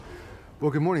Well,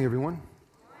 good morning, everyone.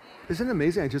 Isn't it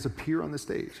amazing I just appear on the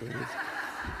stage? I mean, it's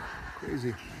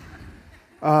crazy.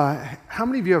 How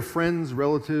many of you have friends,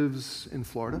 relatives in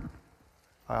Florida?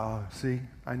 See,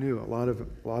 I knew a lot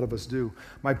of us do.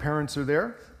 My parents are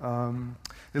there.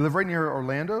 They live right near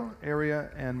Orlando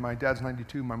area, and my dad's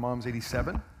 92, my mom's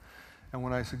 87. And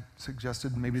when I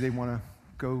suggested maybe they want to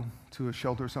go to a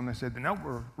shelter or something, they said, no,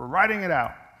 we're riding it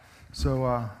out.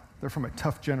 So they're from a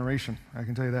tough generation, I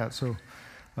can tell you that. So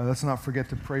let's not forget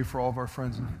to pray for all of our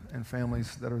friends and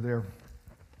families that are there.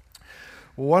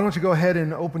 Well, why don't you go ahead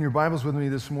and open your Bibles with me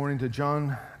this morning to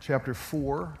John chapter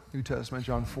 4, New Testament,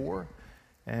 John 4.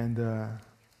 And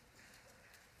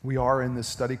we are in this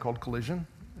study called Collision,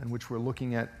 in which we're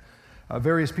looking at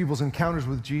various people's encounters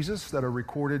with Jesus that are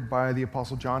recorded by the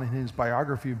Apostle John in his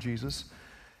biography of Jesus.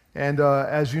 And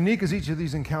as unique as each of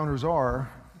these encounters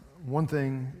are, one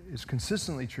thing is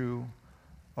consistently true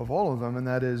of all of them, and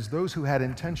that is those who had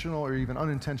intentional or even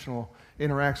unintentional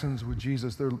interactions with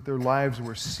Jesus, their lives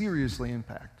were seriously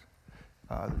impacted,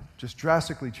 just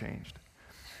drastically changed.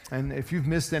 And if you've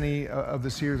missed any of the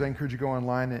series, I encourage you to go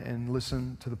online and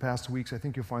listen to the past weeks. I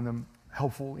think you'll find them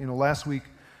helpful. You know, last week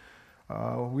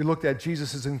we looked at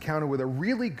Jesus' encounter with a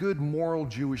really good moral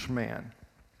Jewish man,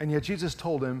 and yet Jesus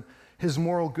told him his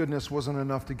moral goodness wasn't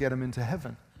enough to get him into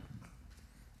heaven.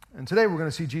 And today we're going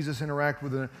to see Jesus interact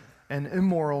with an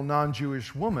immoral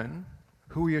non-Jewish woman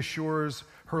who he assures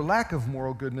her lack of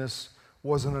moral goodness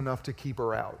wasn't enough to keep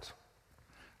her out.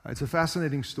 It's a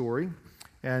fascinating story,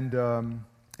 and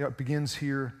it begins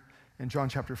here in John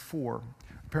chapter 4.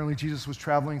 Apparently Jesus was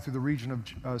traveling through the region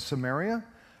of Samaria,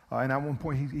 and at one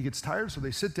point he gets tired, so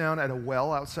they sit down at a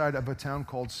well outside of a town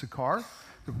called Sychar,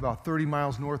 about 30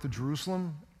 miles north of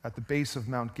Jerusalem, at the base of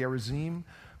Mount Gerizim,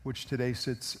 which today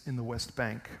sits in the West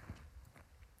Bank.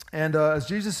 And as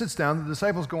Jesus sits down, the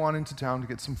disciples go on into town to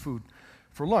get some food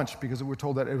for lunch because we're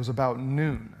told that it was about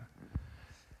noon.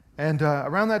 And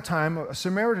around that time, a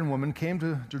Samaritan woman came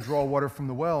to draw water from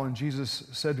the well, and Jesus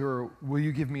said to her, "Will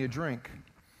you give me a drink?"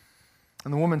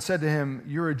 And the woman said to him,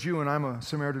 "You're a Jew and I'm a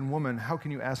Samaritan woman. How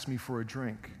can you ask me for a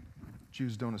drink?"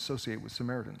 Jews don't associate with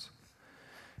Samaritans.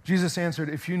 Jesus answered,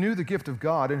 "If you knew the gift of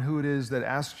God and who it is that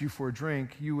asks you for a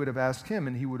drink, you would have asked him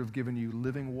and he would have given you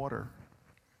living water."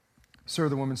 "Sir,"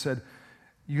 the woman said,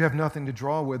 "you have nothing to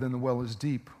draw with and the well is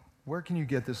deep. Where can you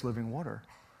get this living water?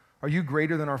 Are you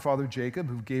greater than our father Jacob,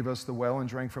 who gave us the well and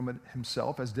drank from it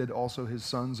himself, as did also his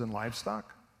sons and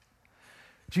livestock?"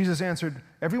 Jesus answered,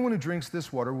 "Everyone who drinks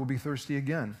this water will be thirsty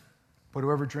again, but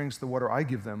whoever drinks the water I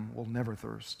give them will never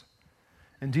thirst.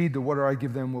 Indeed, the water I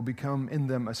give them will become in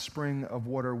them a spring of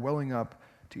water welling up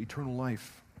to eternal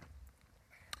life."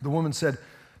 The woman said,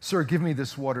 "Sir, give me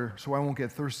this water so I won't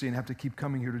get thirsty and have to keep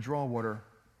coming here to draw water."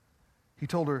 He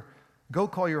told her, "Go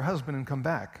call your husband and come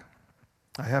back."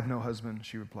 "I have no husband,"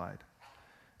 she replied.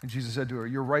 And Jesus said to her,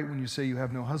 "You're right when you say you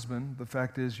have no husband. The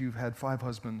fact is you've had 5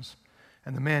 husbands,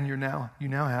 and the man you now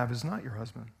have is not your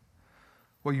husband.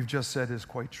 What you've just said is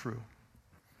quite true."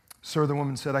 "Sir," the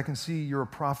woman said, "I can see you're a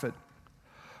prophet.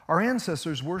 Our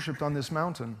ancestors worshipped on this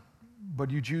mountain, but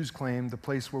you Jews claim the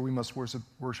place where we must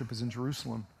worship is in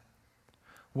Jerusalem."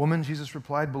 "Woman," Jesus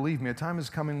replied, "believe me, a time is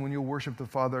coming when you'll worship the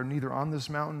Father neither on this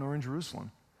mountain nor in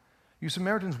Jerusalem. You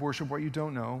Samaritans worship what you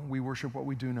don't know. We worship what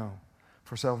we do know,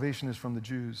 for salvation is from the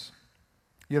Jews.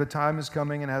 Yet a time is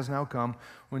coming and has now come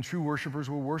when true worshipers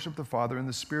will worship the Father in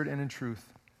the Spirit and in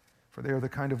truth, for they are the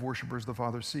kind of worshipers the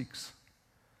Father seeks.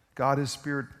 God is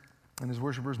Spirit, and his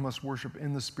worshipers must worship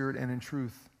in the Spirit and in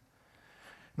truth."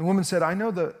 The woman said, "I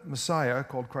know the Messiah,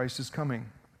 called Christ, is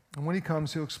coming, and when he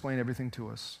comes, he'll explain everything to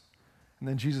us." And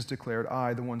then Jesus declared,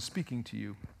 "I, the one speaking to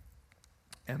you,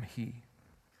 am he."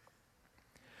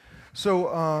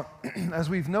 So, as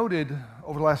we've noted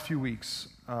over the last few weeks,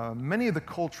 many of the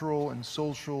cultural and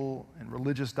social and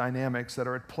religious dynamics that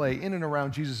are at play in and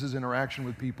around Jesus' interaction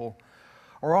with people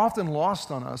are often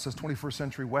lost on us as 21st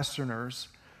century Westerners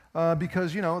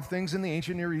because, you know, things in the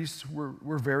ancient Near East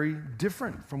were very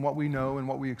different from what we know and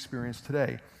what we experience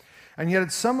today. And yet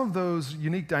it's some of those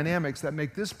unique dynamics that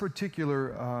make this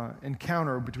particular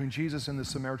encounter between Jesus and the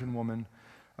Samaritan woman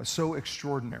so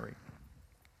extraordinary.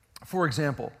 For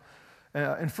example,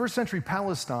 in first century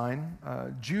Palestine,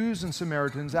 Jews and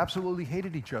Samaritans absolutely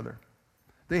hated each other.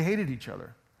 They hated each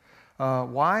other.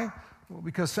 Why? Well,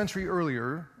 because centuries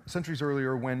earlier,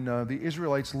 when the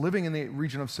Israelites living in the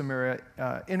region of Samaria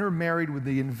intermarried with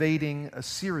the invading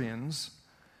Assyrians,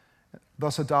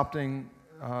 thus adopting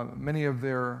many of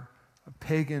their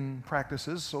pagan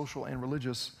practices, social and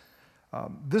religious,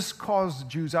 this caused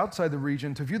Jews outside the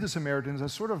region to view the Samaritans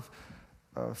as sort of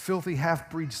filthy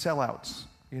half-breed sellouts,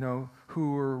 you know,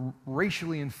 who were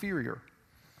racially inferior.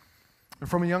 And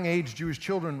from a young age, Jewish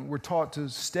children were taught to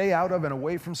stay out of and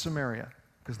away from Samaria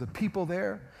because the people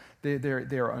there, they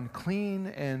are unclean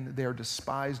and they are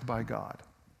despised by God.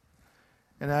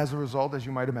 And as a result, as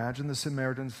you might imagine, the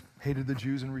Samaritans hated the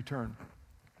Jews in return.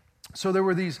 So there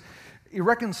were these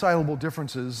irreconcilable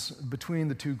differences between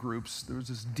the two groups. There was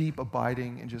this deep,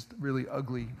 abiding, and just really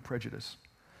ugly prejudice.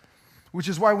 Which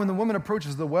is why when the woman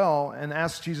approaches the well and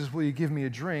asks Jesus, will you give me a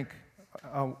drink?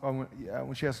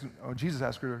 When Jesus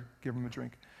asked her to give him a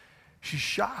drink, she's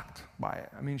shocked by it.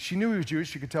 I mean, she knew he was Jewish.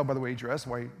 She could tell by the way he dressed,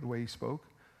 the way he spoke.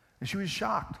 And she was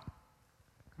shocked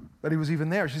that he was even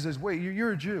there. She says, wait,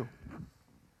 you're a Jew.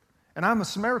 And I'm a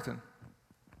Samaritan.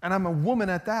 And I'm a woman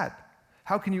at that.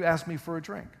 How can you ask me for a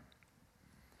drink?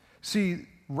 See,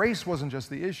 race wasn't just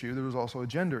the issue. There was also a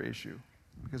gender issue,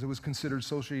 because it was considered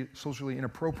socially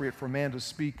inappropriate for a man to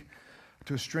speak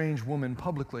to a strange woman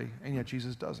publicly, and yet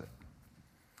Jesus does it.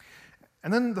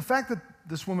 And then the fact that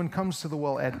this woman comes to the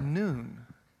well at noon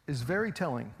is very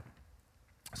telling.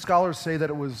 Scholars say that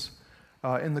it was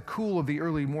in the cool of the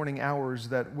early morning hours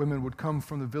that women would come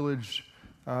from the village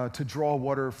to draw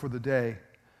water for the day.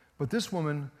 But this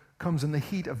woman comes in the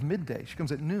heat of midday. She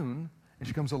comes at noon, and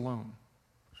she comes alone.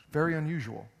 Very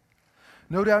unusual.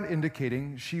 No doubt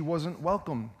indicating she wasn't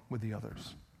welcome with the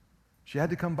others. She had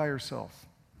to come by herself,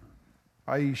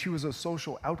 i.e., she was a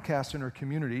social outcast in her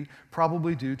community,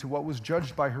 probably due to what was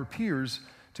judged by her peers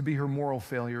to be her moral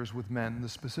failures with men, the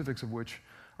specifics of which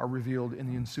are revealed in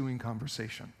the ensuing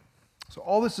conversation. So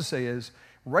all this to say is,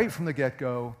 right from the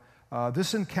get-go,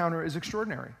 this encounter is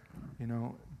extraordinary,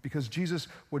 because Jesus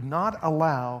would not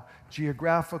allow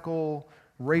geographical,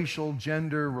 racial,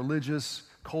 gender, religious,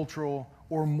 cultural,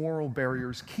 or moral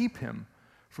barriers keep him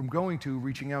from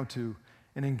reaching out to,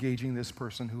 and engaging this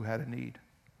person who had a need.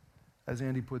 As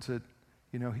Andy puts it,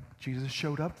 Jesus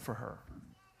showed up for her,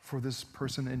 for this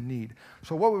person in need.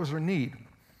 So what was her need?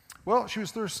 Well, she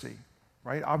was thirsty,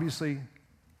 right? Obviously,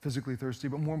 physically thirsty,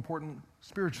 but more important,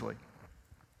 spiritually.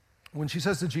 When she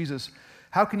says to Jesus,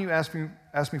 how can you ask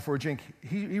me for a drink?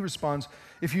 He responds,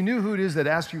 if you knew who it is that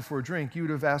asked you for a drink, you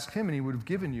would have asked him and he would have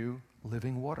given you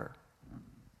living water.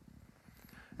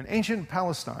 In ancient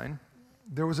Palestine,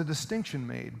 there was a distinction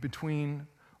made between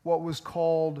what was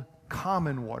called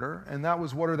common water, and that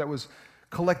was water that was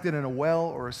collected in a well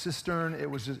or a cistern. It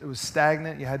was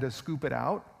stagnant. You had to scoop it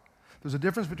out. There's a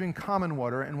difference between common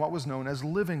water and what was known as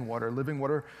living water. Living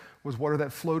water was water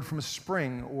that flowed from a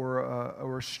spring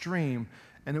or a stream,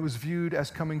 and it was viewed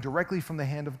as coming directly from the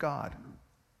hand of God.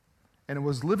 And it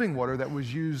was living water that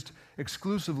was used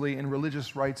exclusively in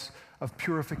religious rites of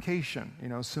purification,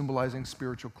 symbolizing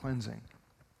spiritual cleansing.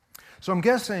 So I'm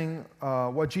guessing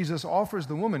what Jesus offers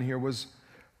the woman here was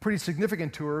pretty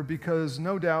significant to her, because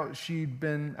no doubt she'd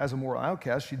been, as a moral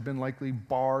outcast, she'd been likely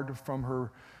barred from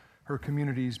her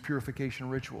community's purification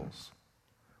rituals,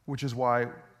 which is why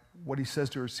what he says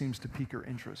to her seems to pique her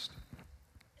interest.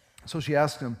 So she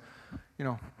asked him,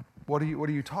 what are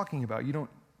you talking about? You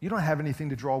don't have anything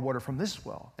to draw water from this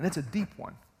well, and it's a deep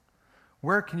one.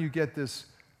 Where can you get this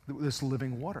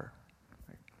living water?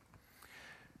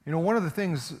 One of the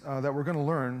things that we're going to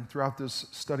learn throughout this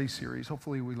study series,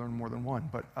 hopefully we learn more than one,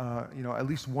 but at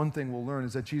least one thing we'll learn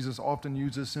is that Jesus often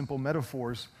uses simple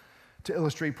metaphors to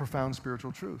illustrate profound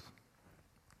spiritual truth.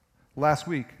 Last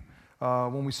week,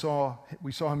 when we saw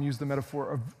him use the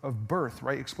metaphor of birth,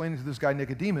 right, explaining to this guy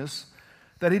Nicodemus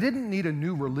that he didn't need a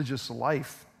new religious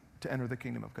life to enter the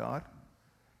kingdom of God,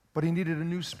 but he needed a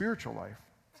new spiritual life,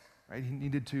 right? He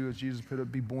needed to, as Jesus put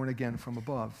it, be born again from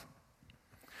above.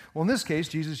 Well, in this case,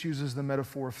 Jesus uses the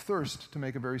metaphor of thirst to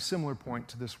make a very similar point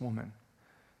to this woman,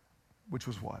 which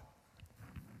was what?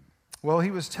 Well,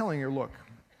 he was telling her, look,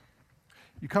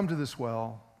 you come to this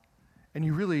well, and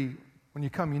you really, when you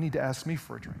come, you need to ask me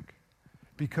for a drink,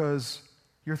 because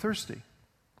you're thirsty.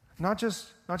 Not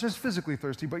just physically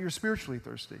thirsty, but you're spiritually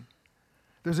thirsty.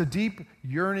 There's a deep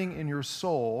yearning in your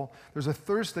soul. There's a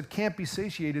thirst that can't be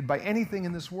satiated by anything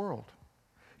in this world.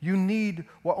 You need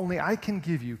what only I can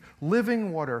give you,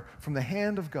 living water from the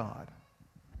hand of God,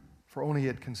 for only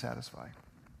it can satisfy.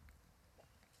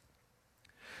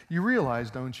 You realize,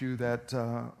 don't you, that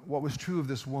what was true of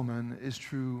this woman is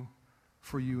true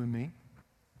for you and me?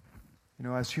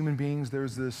 As human beings,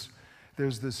 there's this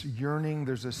yearning,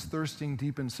 there's this thirsting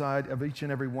deep inside of each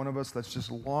and every one of us that's just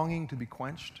longing to be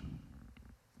quenched.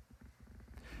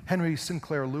 Henry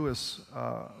Sinclair Lewis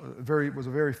was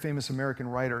a very famous American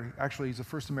writer. Actually, he's the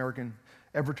first American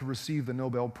ever to receive the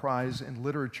Nobel Prize in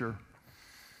Literature.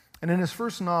 And in his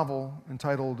first novel,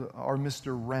 entitled Our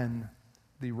Mr. Wren,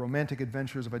 The Romantic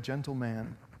Adventures of a Gentle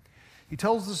Man, he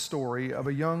tells the story of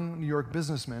a young New York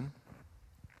businessman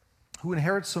who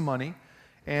inherits some money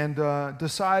and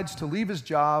decides to leave his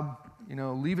job,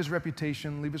 leave his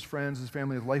reputation, leave his friends, his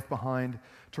family, his life behind,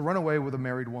 to run away with a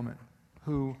married woman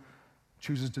who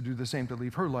chooses to do the same, to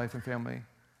leave her life and family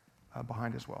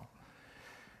behind as well.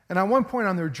 And at one point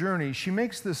on their journey, she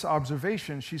makes this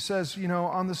observation. She says,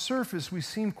 on the surface we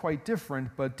seem quite different,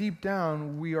 but deep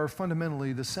down we are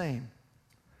fundamentally the same.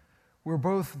 We're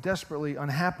both desperately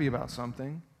unhappy about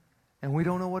something, and we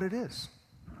don't know what it is.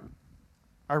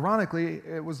 Ironically,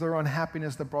 it was their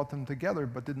unhappiness that brought them together,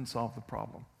 but didn't solve the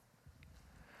problem.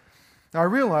 Now, I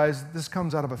realize this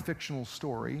comes out of a fictional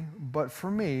story, but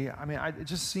for me, it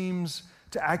just seems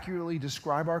to accurately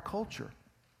describe our culture,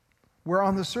 where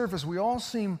on the surface we all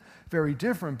seem very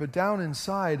different, but down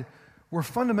inside we're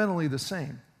fundamentally the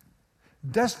same,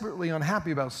 desperately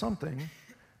unhappy about something,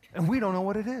 and we don't know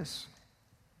what it is.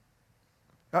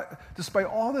 Despite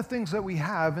all the things that we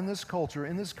have in this culture,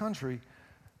 in this country,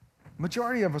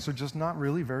 majority of us are just not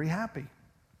really very happy.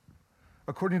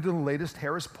 According to the latest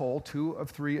Harris poll, 2 of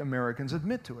 3 Americans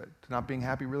admit to it, to not being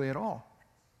happy really at all.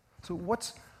 So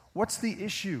what's the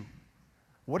issue?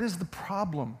 What is the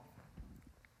problem?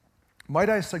 Might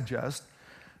I suggest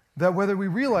that whether we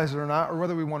realize it or not, or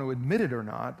whether we want to admit it or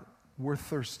not, we're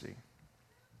thirsty.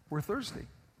 We're thirsty.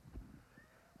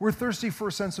 We're thirsty for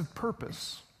a sense of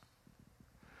purpose.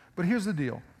 But here's the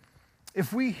deal.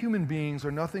 If we human beings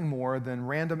are nothing more than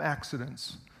random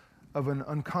accidents of an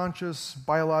unconscious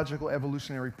biological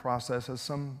evolutionary process, as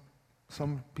some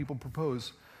people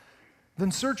propose,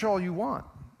 then search all you want,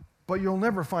 but you'll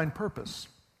never find purpose.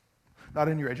 Not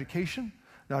in your education,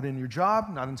 not in your job,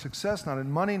 not in success, not in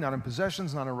money, not in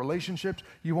possessions, not in relationships.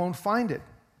 You won't find it.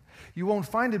 You won't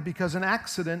find it because an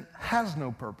accident has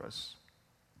no purpose.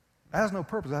 It has no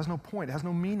purpose, it has no point, it has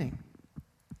no meaning.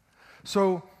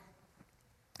 So,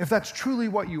 if that's truly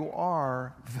what you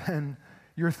are, then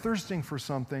you're thirsting for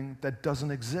something that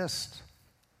doesn't exist.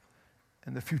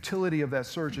 And the futility of that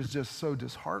search is just so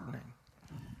disheartening.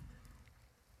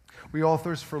 We all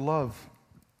thirst for love.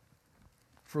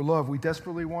 For love. We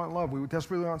desperately want love. We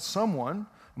desperately want someone,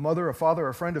 a mother, a father,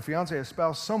 a friend, a fiance, a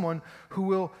spouse, someone who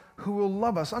will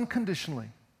love us unconditionally.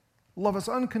 Love us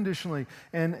unconditionally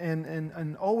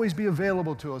and always be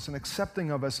available to us and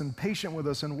accepting of us and patient with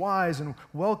us and wise and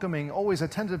welcoming, always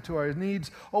attentive to our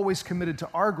needs, always committed to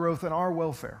our growth and our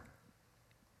welfare.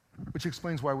 Which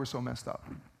explains why we're so messed up.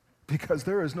 Because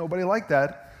there is nobody like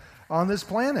that on this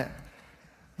planet.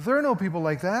 There are no people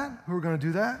like that who are going to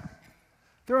do that.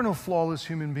 There are no flawless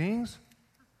human beings.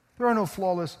 There are no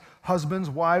flawless husbands,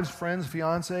 wives, friends,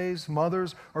 fiancés,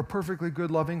 mothers, or perfectly good,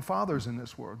 loving fathers in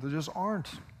this world. There just aren't.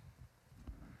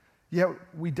 Yet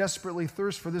we desperately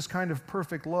thirst for this kind of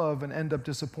perfect love and end up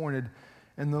disappointed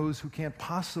in those who can't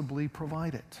possibly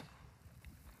provide it.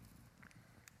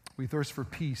 We thirst for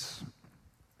peace,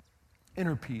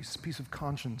 inner peace, peace of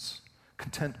conscience,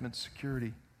 contentment,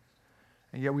 security.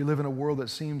 And yet we live in a world that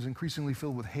seems increasingly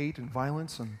filled with hate and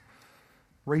violence and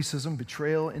racism,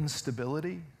 betrayal,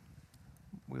 instability.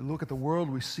 We look at the world,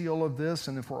 we see all of this,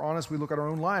 and if we're honest, we look at our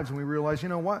own lives and we realize, you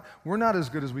know what? We're not as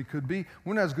good as we could be,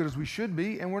 we're not as good as we should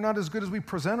be, and we're not as good as we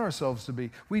present ourselves to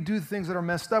be. We do things that are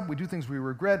messed up, we do things we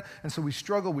regret, and so we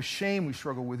struggle with shame, we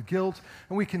struggle with guilt,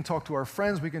 and we can talk to our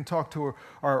friends, we can talk to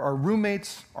our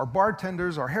roommates, our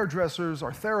bartenders, our hairdressers,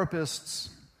 our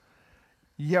therapists,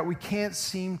 yet we can't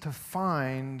seem to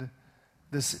find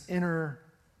this inner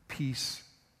peace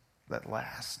that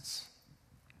lasts.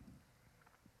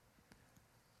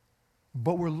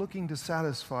 But we're looking to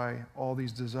satisfy all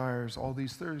these desires, all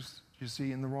these thirsts, you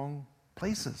see, in the wrong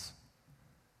places.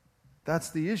 That's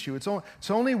the issue. It's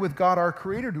only with God, our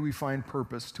Creator, do we find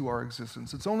purpose to our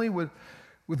existence. It's only with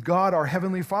God, our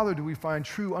Heavenly Father, do we find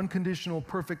true, unconditional,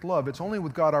 perfect love. It's only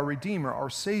with God, our Redeemer, our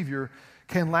Savior,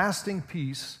 can lasting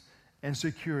peace and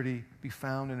security be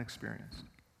found and experienced.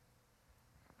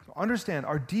 So understand,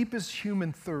 our deepest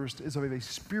human thirst is of a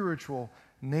spiritual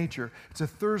nature. It's a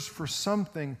thirst for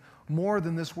something more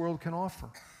than this world can offer.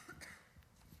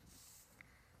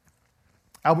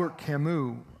 Albert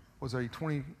Camus was a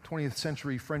 20th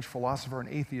century French philosopher and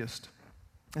atheist.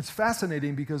 It's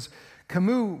fascinating because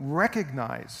Camus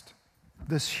recognized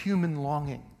this human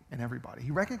longing in everybody.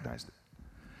 He recognized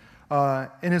it.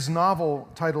 In his novel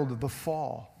titled The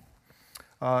Fall,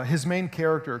 his main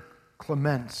character,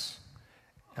 Clemence,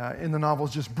 in the novel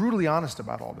is just brutally honest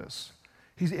about all this.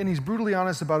 He's brutally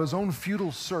honest about his own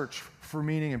futile search for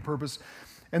meaning and purpose.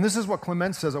 And this is what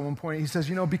Clemence says at one point. He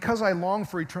says, because I long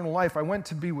for eternal life, I went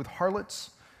to be with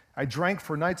harlots. I drank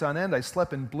for nights on end. I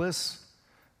slept in bliss,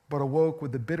 but awoke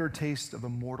with the bitter taste of a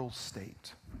mortal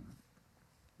state.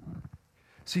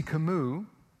 See, Camus,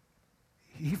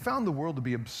 he found the world to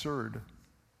be absurd.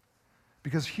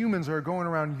 Because humans are going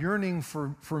around yearning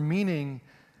for meaning,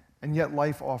 and yet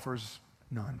life offers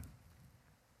none.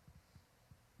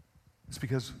 It's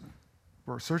because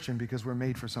we're searching because we're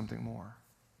made for something more.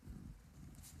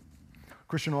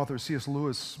 Christian author C.S.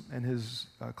 Lewis, in his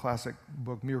classic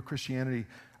book, Mere Christianity,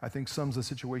 I think sums the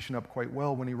situation up quite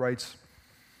well when he writes,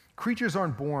 "Creatures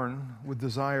aren't born with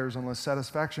desires unless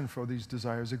satisfaction for these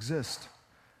desires exists.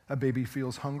 A baby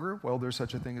feels hunger, well, there's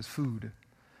such a thing as food.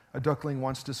 A duckling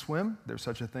wants to swim, there's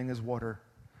such a thing as water.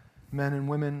 Men and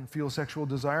women feel sexual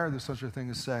desire, there's such a thing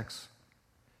as sex.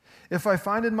 If I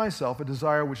find in myself a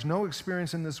desire which no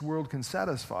experience in this world can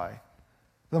satisfy,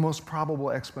 the most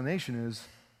probable explanation is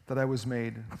that I was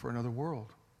made for another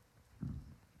world."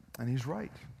 And he's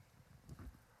right.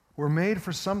 We're made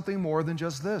for something more than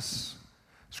just this.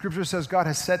 Scripture says God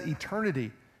has set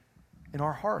eternity in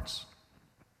our hearts.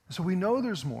 So we know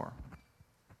there's more.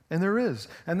 And there is.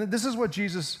 And this is what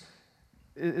Jesus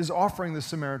is offering the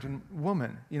Samaritan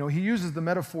woman. You know, he uses the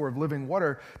metaphor of living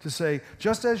water to say,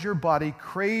 just as your body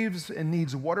craves and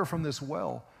needs water from this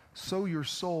well, so your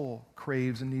soul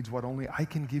craves and needs what only I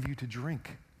can give you to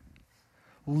drink.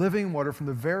 Living water from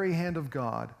the very hand of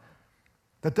God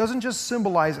that doesn't just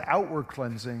symbolize outward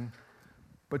cleansing,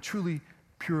 but truly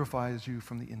purifies you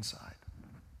from the inside.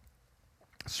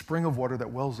 A spring of water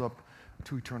that wells up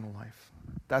to eternal life.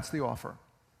 That's the offer.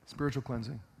 Spiritual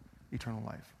cleansing, eternal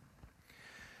life.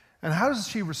 And how does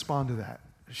she respond to that?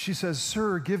 She says,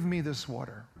 "Sir, give me this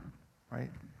water,"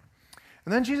 right?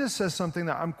 And then Jesus says something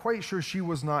that I'm quite sure she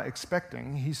was not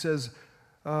expecting. He says,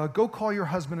 "Go call your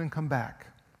husband and come back."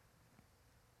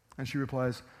 And she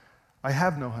replies, "I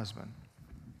have no husband."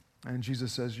 And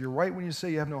Jesus says, "You're right when you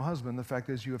say you have no husband. The fact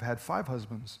is you have had 5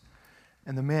 husbands,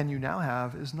 and the man you now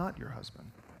have is not your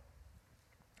husband."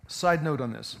 Side note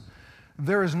on this.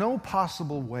 There is no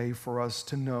possible way for us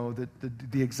to know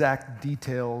the exact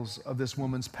details of this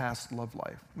woman's past love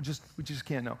life. We just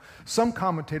can't know. Some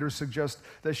commentators suggest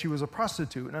that she was a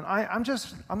prostitute, and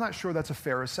I'm not sure that's a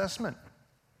fair assessment.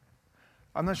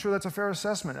 I'm not sure that's a fair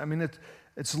assessment. I mean,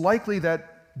 it's likely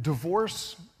that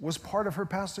divorce was part of her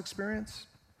past experience.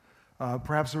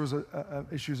 Perhaps there was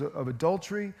issues of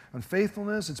adultery,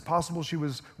 unfaithfulness. It's possible she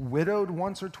was widowed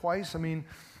once or twice. I mean,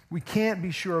 we can't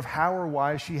be sure of how or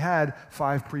why she had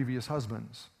 5 previous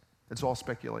husbands. It's all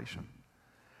speculation.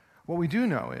 What we do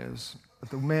know is that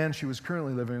the man she was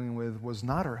currently living with was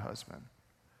not her husband,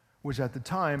 which at the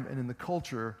time and in the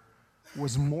culture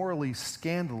was morally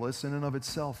scandalous in and of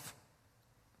itself,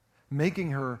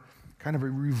 making her kind of a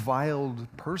reviled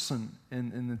person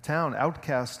in the town,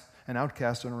 outcast in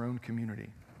her own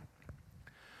community.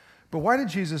 But why did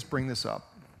Jesus bring this up?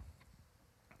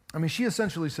 I mean, she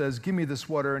essentially says, "Give me this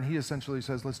water," and he essentially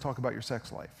says, "Let's talk about your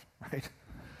sex life," right?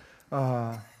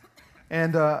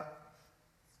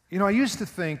 You know, I used to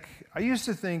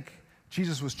think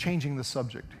Jesus was changing the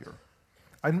subject here.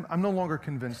 I'm no longer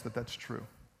convinced that that's true.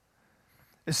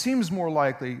 It seems more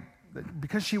likely that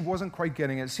because she wasn't quite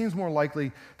getting it, it seems more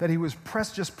likely that he was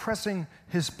just pressing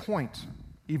his point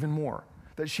even more.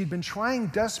 That she'd been trying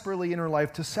desperately in her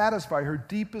life to satisfy her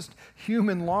deepest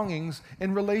human longings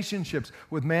in relationships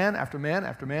with man after man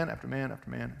after man after man after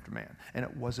man after man. And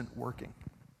it wasn't working.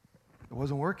 It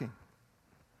wasn't working.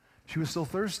 She was still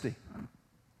thirsty.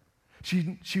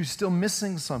 She was still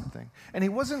missing something. And he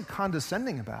wasn't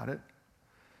condescending about it,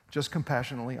 just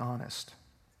compassionately honest.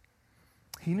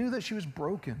 He knew that she was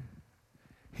broken.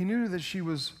 He knew that she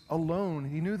was alone.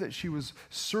 He knew that she was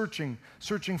searching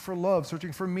for love,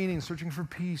 searching for meaning, searching for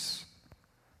peace.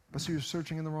 But she was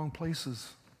searching in the wrong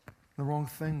places, the wrong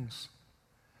things.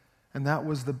 And that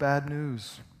was the bad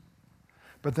news.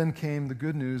 But then came the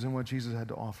good news and what Jesus had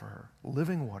to offer her.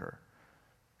 Living water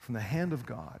from the hand of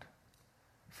God,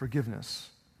 forgiveness,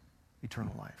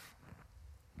 eternal life.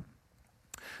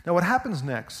 Now what happens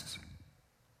next,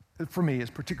 for me, is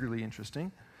particularly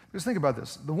interesting. Just think about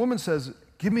this. The woman says,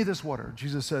 "Give me this water."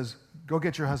 Jesus says, "Go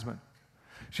get your husband."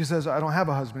 She says, "I don't have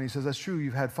a husband." He says, "That's true.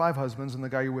 You've had 5 husbands, and the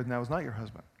guy you're with now is not your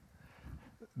husband."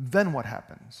 Then what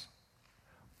happens?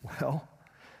 Well,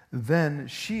 then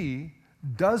she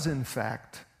does, in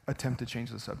fact, attempt to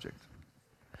change the subject.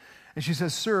 And she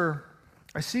says, "Sir,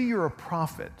 I see you're a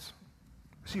prophet.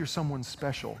 I see you're someone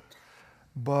special.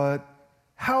 But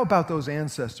how about those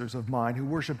ancestors of mine who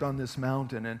worshiped on this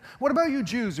mountain? And what about you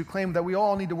Jews who claim that we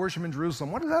all need to worship in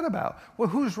Jerusalem? What is that about? Well,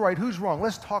 who's right? Who's wrong?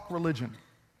 Let's talk religion."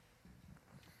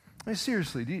 I mean,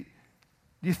 seriously, do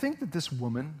you think that this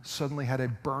woman suddenly had a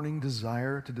burning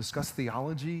desire to discuss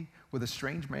theology with a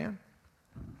strange man?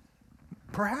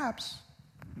 Perhaps.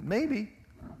 Maybe.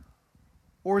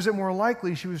 Or is it more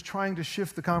likely she was trying to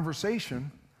shift the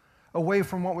conversation away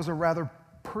from what was a rather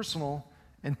personal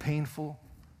and painful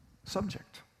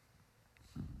subject?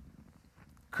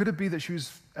 Could it be that she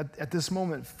was at this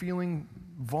moment feeling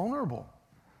vulnerable,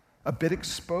 a bit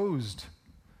exposed,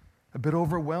 a bit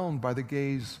overwhelmed by the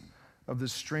gaze of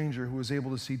this stranger who was able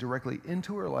to see directly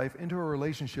into her life, into her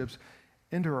relationships,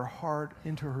 into her heart,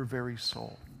 into her very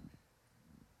soul?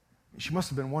 She must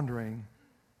have been wondering,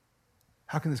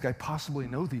 how can this guy possibly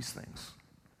know these things?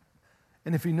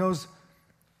 And if he knows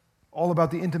all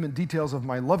about the intimate details of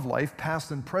my love life,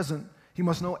 past and present, he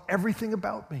must know everything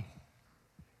about me.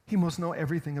 He must know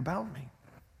everything about me.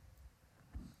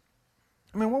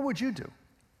 I mean, what would you do?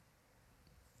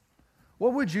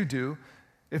 What would you do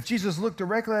if Jesus looked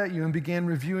directly at you and began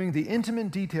reviewing the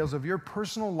intimate details of your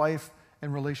personal life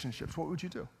and relationships? What would you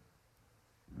do?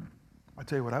 I'll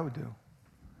tell you what I would do.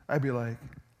 I'd be like,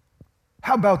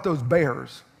 how about those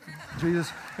Bears?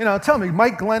 Jesus, tell me,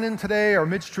 Mike Glennon today or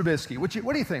Mitch Trubisky? What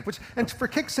do you think? And for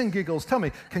kicks and giggles, tell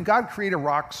me, can God create a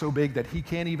rock so big that he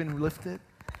can't even lift it?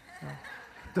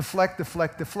 Deflect,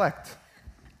 deflect, deflect,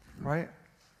 right?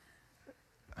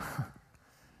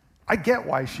 I get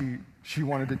why she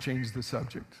wanted to change the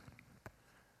subject.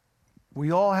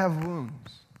 We all have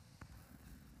wounds.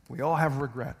 We all have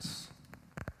regrets.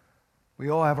 We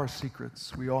all have our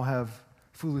secrets. We all have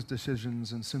foolish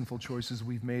decisions and sinful choices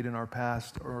we've made in our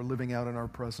past or are living out in our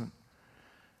present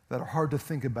that are hard to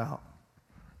think about,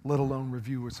 let alone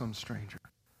review with some stranger.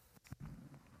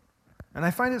 And I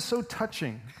find it so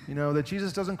touching, that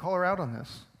Jesus doesn't call her out on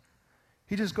this.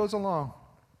 He just goes along.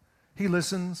 He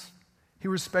listens. He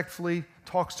respectfully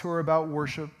talks to her about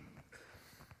worship.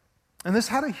 And this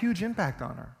had a huge impact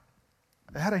on her.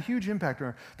 It had a huge impact on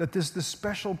her that this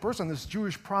special person, this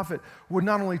Jewish prophet, would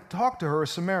not only talk to her, a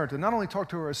Samaritan, not only talk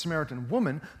to her, a Samaritan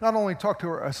woman, not only talk to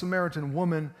her, a Samaritan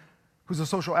woman who's a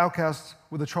social outcast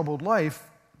with a troubled life,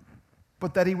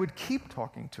 but that he would keep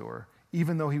talking to her,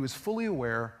 even though he was fully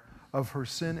aware of her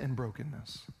sin and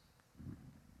brokenness.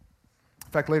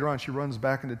 In fact, later on, she runs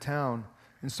back into town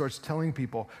and starts telling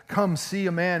people, come see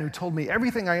a man who told me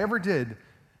everything I ever did,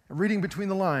 reading between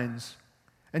the lines,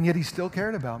 and yet he still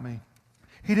cared about me.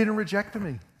 He didn't reject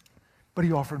me, but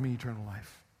he offered me eternal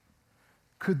life.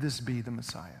 Could this be the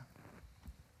Messiah?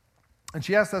 And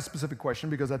she asked that specific question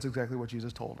because that's exactly what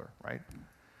Jesus told her, right?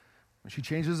 When she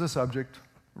changes the subject,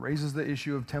 raises the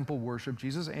issue of temple worship,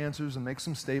 Jesus answers and makes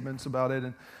some statements about it,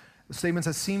 and the statements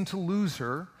that seem to lose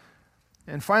her.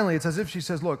 And finally, it's as if she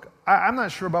says, look, I'm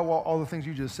not sure about all the things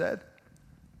you just said,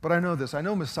 but I know this. I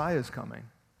know Messiah is coming.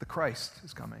 The Christ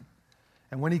is coming.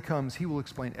 And when he comes, he will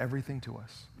explain everything to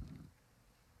us.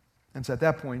 And so at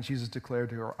that point, Jesus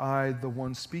declared to her, I, the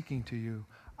one speaking to you,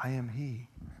 I am he.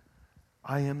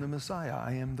 I am the Messiah.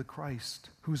 I am the Christ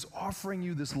who's offering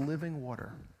you this living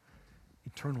water,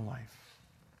 eternal life.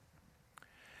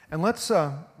 And let's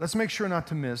make sure not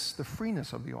to miss the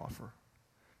freeness of the offer.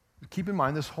 Keep in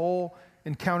mind, this whole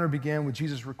encounter began with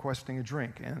Jesus requesting a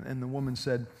drink. And the woman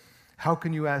said, how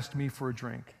can you ask me for a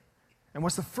drink? And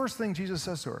what's the first thing Jesus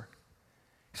says to her?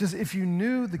 He says, if you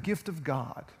knew the gift of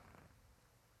God,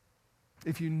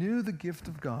 if you knew the gift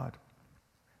of God.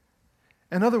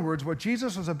 In other words, what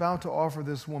Jesus was about to offer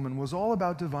this woman was all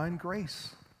about divine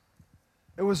grace.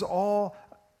 It was all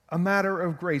a matter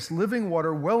of grace. Living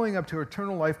water welling up to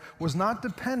eternal life was not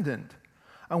dependent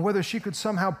on whether she could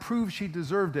somehow prove she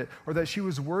deserved it or that she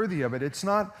was worthy of it. It's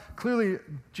not, clearly,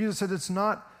 Jesus said it's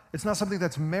not something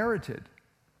that's merited.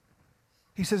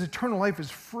 He says eternal life is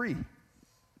free.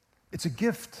 It's a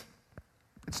gift.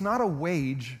 It's not a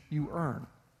wage you earn.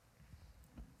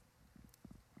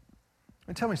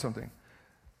 And tell me something.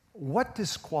 What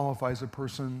disqualifies a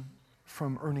person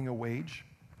from earning a wage?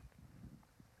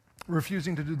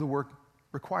 Refusing to do the work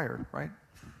required, right?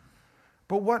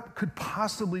 But what could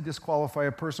possibly disqualify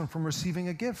a person from receiving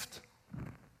a gift?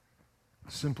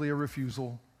 Simply a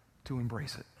refusal to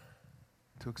embrace it,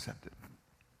 to accept it.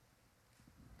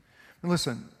 And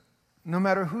listen, no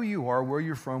matter who you are, where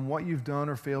you're from, what you've done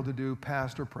or failed to do,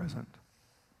 past or present,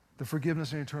 the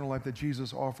forgiveness and eternal life that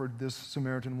Jesus offered this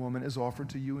Samaritan woman is offered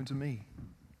to you and to me.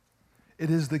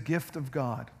 It is the gift of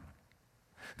God.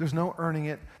 There's no earning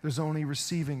it. There's only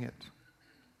receiving it,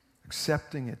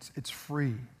 accepting it. It's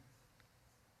free.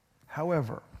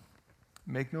 However,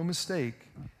 make no mistake,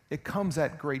 it comes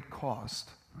at great cost.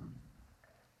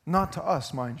 Not to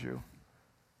us, mind you,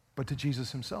 but to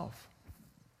Jesus himself.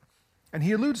 And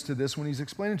he alludes to this when he's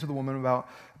explaining to the woman about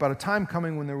a time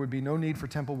coming when there would be no need for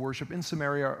temple worship in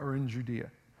Samaria or in Judea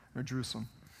or Jerusalem.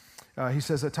 He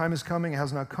says, a time is coming, it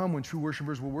has not come, when true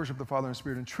worshipers will worship the Father in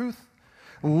spirit and truth.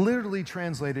 Literally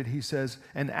translated, he says,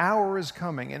 an hour is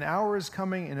coming and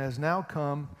has now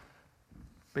come,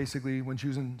 basically, when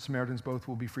Jews and Samaritans both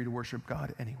will be free to worship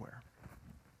God anywhere.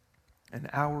 An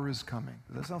hour is coming.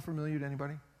 Does that sound familiar to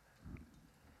anybody?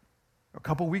 A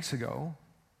couple weeks ago,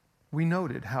 we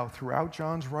noted how throughout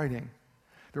John's writing,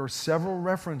 there are several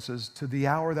references to the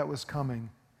hour that was coming.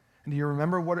 And do you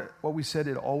remember what we said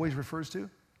it always refers to?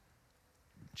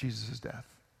 Jesus' death.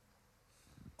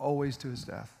 Always to his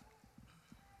death.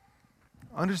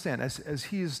 Understand, as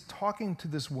he is talking to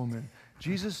this woman,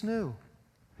 Jesus knew.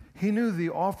 He knew the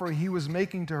offer he was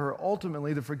making to her,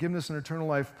 ultimately the forgiveness and eternal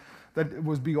life that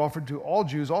was be offered to all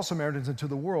Jews, all Samaritans, and to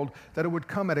the world, that it would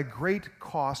come at a great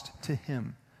cost to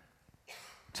him.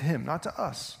 To him, not to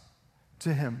us.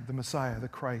 To him, the Messiah, the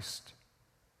Christ.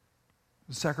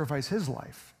 To sacrifice his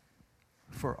life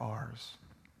for ours.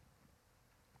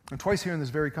 And twice here in this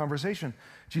very conversation,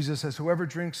 Jesus says, whoever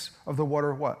drinks of the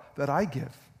water, what? That I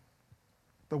give.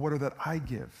 The water that I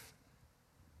give.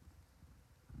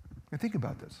 And think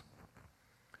about this.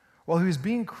 While he was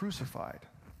being crucified,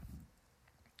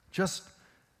 just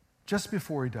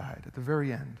before he died, at the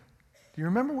very end, do you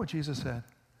remember what Jesus said?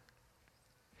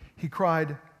 He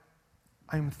cried,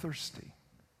 I'm thirsty.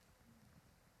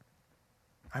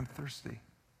 I'm thirsty.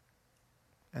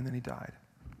 And then he died.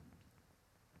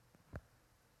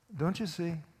 Don't you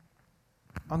see?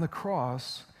 On the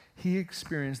cross, he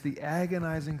experienced the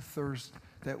agonizing thirst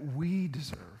that we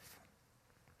deserve,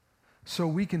 so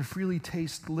we can freely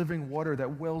taste living water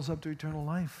that wells up to eternal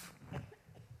life.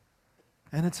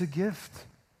 And it's a gift.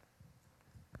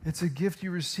 It's a gift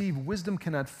you receive. Wisdom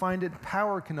cannot find it.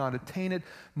 Power cannot attain it.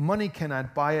 Money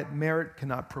cannot buy it. Merit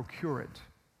cannot procure it.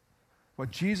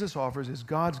 What Jesus offers is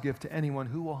God's gift to anyone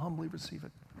who will humbly receive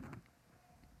it.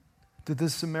 Did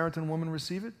this Samaritan woman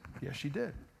receive it? Yes, she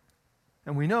did.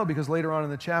 And we know because later on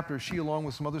in the chapter, she, along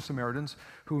with some other Samaritans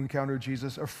who encountered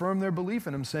Jesus, affirmed their belief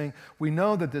in him, saying, we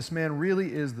know that this man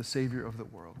really is the Savior of the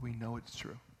world. We know it's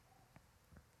true.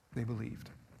 They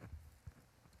believed.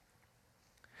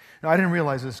 Now, I didn't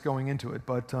realize this going into it,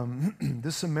 but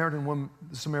this Samaritan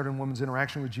woman's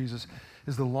interaction with Jesus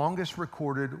is the longest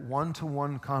recorded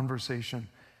one-to-one conversation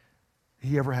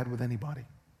he ever had with anybody,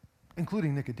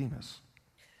 including Nicodemus.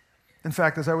 In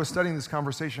fact, as I was studying this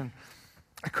conversation,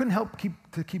 I couldn't help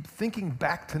keep thinking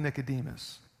back to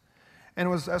Nicodemus. And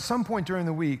it was at some point during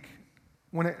the week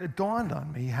when it dawned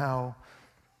on me how,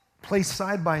 placed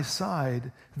side by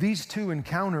side, these two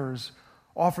encounters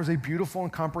offers a beautiful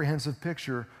and comprehensive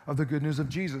picture of the good news of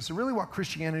Jesus. And really what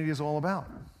Christianity is all about.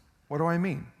 What do I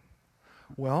mean?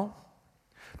 Well,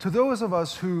 to those of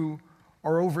us who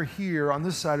are over here on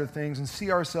this side of things and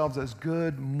see ourselves as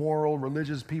good, moral,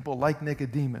 religious people like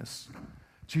Nicodemus,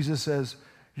 Jesus says,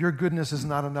 your goodness is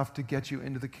not enough to get you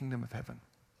into the kingdom of heaven.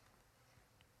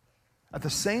 At the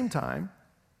same time,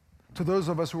 to those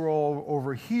of us who are all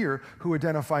over here who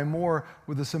identify more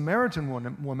with the Samaritan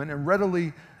woman and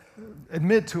readily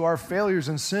admit to our failures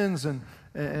and sins and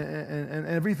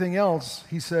everything else,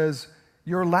 he says,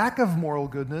 your lack of moral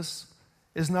goodness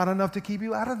is not enough to keep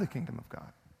you out of the kingdom of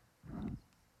God.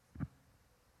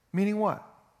 Meaning what?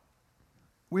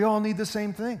 We all need the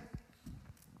same thing.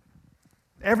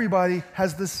 Everybody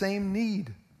has the same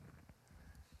need.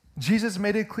 Jesus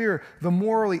made it clear the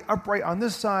morally upright on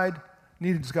this side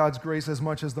needs God's grace as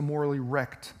much as the morally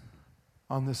wrecked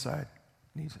on this side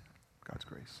needs it, God's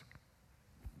grace.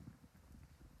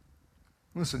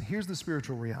 Listen, here's the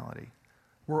spiritual reality.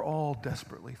 We're all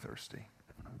desperately thirsty.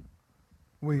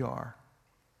 We are.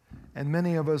 And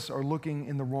many of us are looking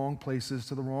in the wrong places,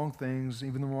 to the wrong things,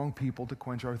 even the wrong people to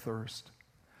quench our thirst,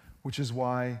 which is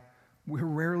why we're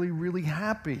rarely really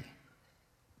happy.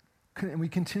 And we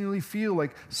continually feel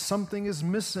like something is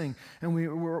missing, and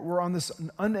we're on this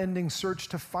unending search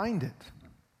to find it.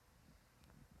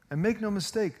 And make no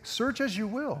mistake, search as you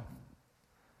will.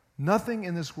 Nothing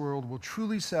in this world will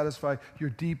truly satisfy your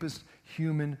deepest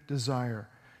human desire,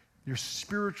 your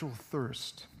spiritual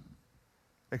thirst,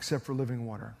 except for living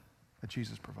water that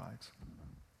Jesus provides.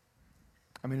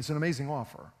 I mean, it's an amazing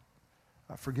offer.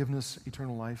 Forgiveness,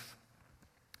 eternal life.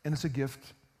 And it's a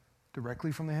gift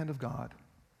directly from the hand of God.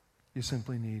 You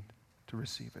simply need to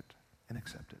receive it and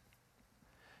accept it.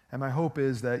 And my hope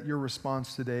is that your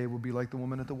response today will be like the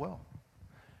woman at the well,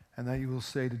 and that you will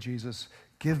say to Jesus,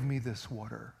 give me this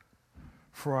water,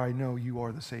 for I know you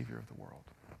are the Savior of the world.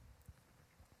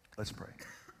 Let's pray.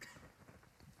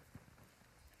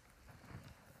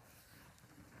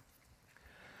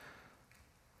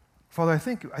 Father, I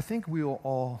think we'll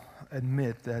all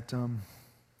admit that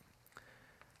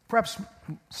perhaps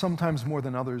sometimes more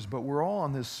than others, but we're all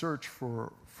on this search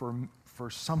for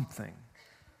something,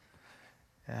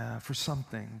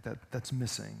 that's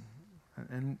missing.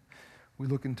 And we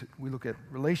look at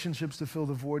relationships to fill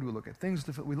the void. We look at things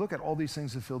we look at all these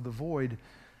things to fill the void.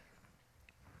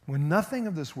 when nothing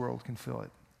of this world can fill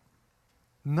it.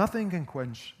 Nothing can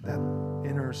quench that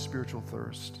inner spiritual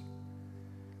thirst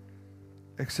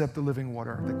except the living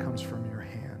water that comes from your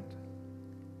hand.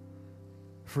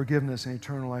 Forgiveness and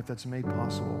eternal life that's made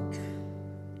possible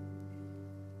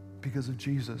because of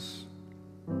Jesus,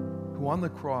 who on the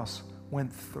cross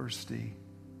went thirsty,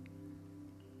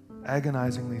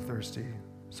 agonizingly thirsty,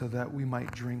 so that we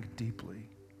might drink deeply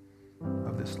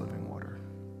of this living water.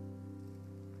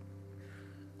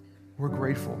 We're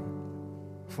grateful,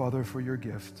 Father, for your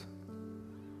gift,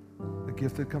 the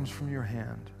gift that comes from your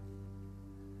hand.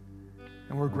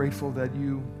 And we're grateful that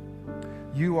you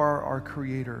are our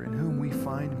creator in whom we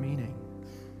find meaning.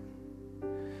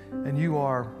 And you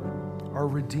are our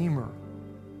redeemer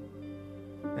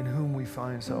in whom we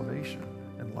find salvation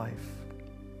and life.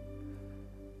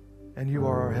 And you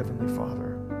are our heavenly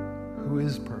Father who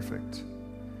is perfect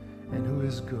and who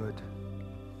is good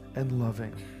and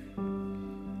loving,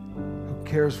 who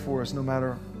cares for us no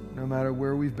matter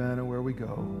where we've been or where we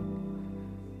go.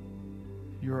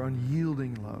 Your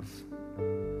unyielding love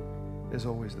is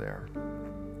always there.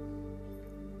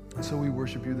 And so we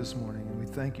worship you this morning, and we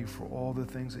thank you for all the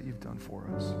things that you've done for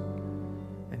us.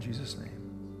 In Jesus'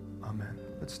 name, amen.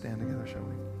 Let's stand together, shall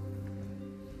we?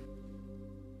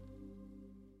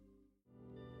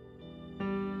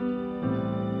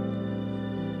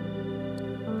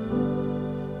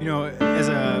 You know, as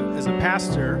a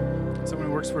pastor, someone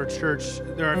who works for a church,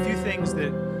 there are a few things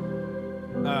that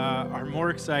are more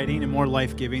exciting and more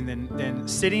life-giving than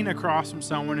sitting across from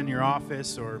someone in your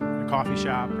office or in a coffee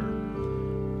shop or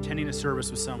attending a service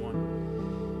with someone.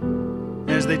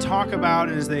 And as they talk about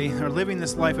and as they are living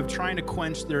this life of trying to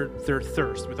quench their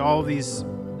thirst with all of these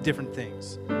different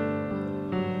things,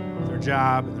 their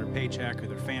job, or their paycheck, or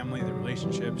their family, their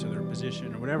relationships, or their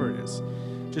position, or whatever it is,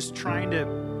 just trying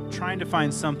to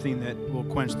find something that will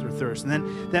quench their thirst. And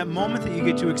then that moment that you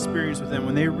get to experience with them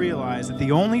when they realize that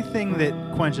the only thing that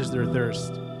quenches their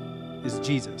thirst is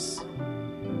Jesus.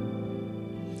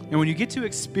 And when you get to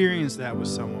experience that with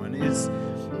someone, is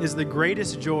the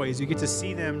greatest joy is you get to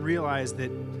see them realize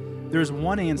that there's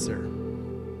one answer,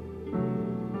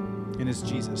 and it's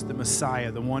Jesus, the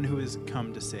Messiah, the one who has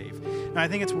come to save. And I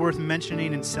think it's worth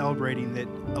mentioning and celebrating that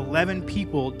 11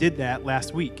 people did that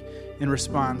last week in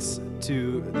response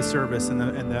to the service and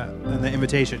the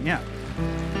invitation. Yeah,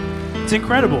 it's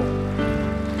incredible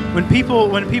when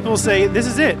people say, "This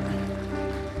is it.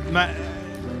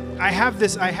 I have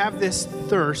this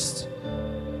thirst,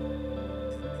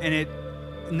 and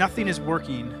nothing is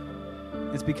working."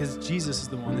 It's because Jesus is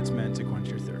the one that's meant to quench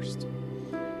your thirst.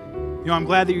 You know, I'm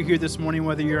glad that you're here this morning,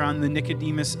 whether you're on the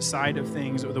Nicodemus side of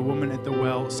things or the woman at the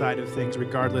well side of things.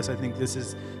 Regardless, I think this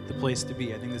is the place to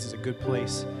be. I think this is a good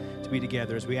place to be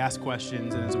together as we ask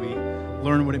questions and as we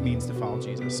learn what it means to follow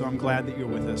Jesus. So I'm glad that you're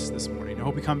with us this morning. I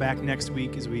hope you come back next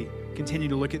week as we continue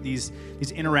to look at these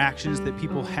interactions that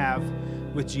people have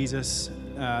with Jesus.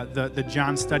 The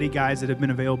John study guides that have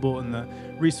been available in the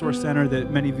Resource Center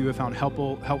that many of you have found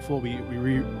helpful. We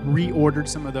reordered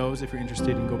some of those. If you're interested,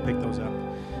 you can go pick those up.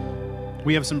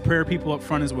 We have some prayer people up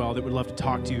front as well that would love to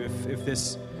talk to you if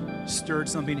this stirred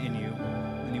something in you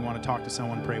and you want to talk to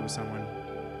someone, pray with someone.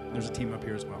 There's a team up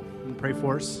here as well. And pray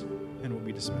for us, and we'll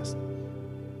be dismissed.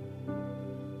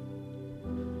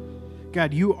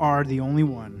 God, you are the only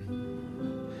one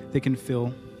that can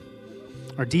fill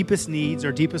our deepest needs,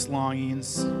 our deepest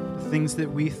longings, the things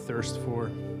that we thirst for.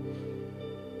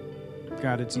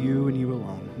 God, it's you and you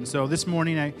alone. And so this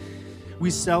morning,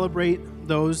 we celebrate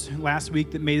those last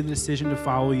week that made the decision to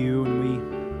follow you,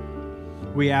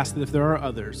 and we ask that if there are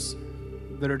others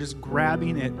that are just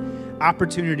grabbing at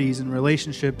opportunities and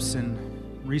relationships and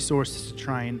resources to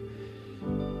try and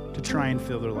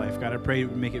fill their life, God, I pray you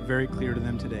would make it very clear to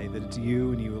them today that it's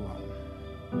you and you alone.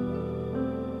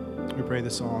 We pray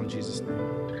this all in Jesus' name.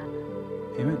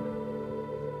 Amen.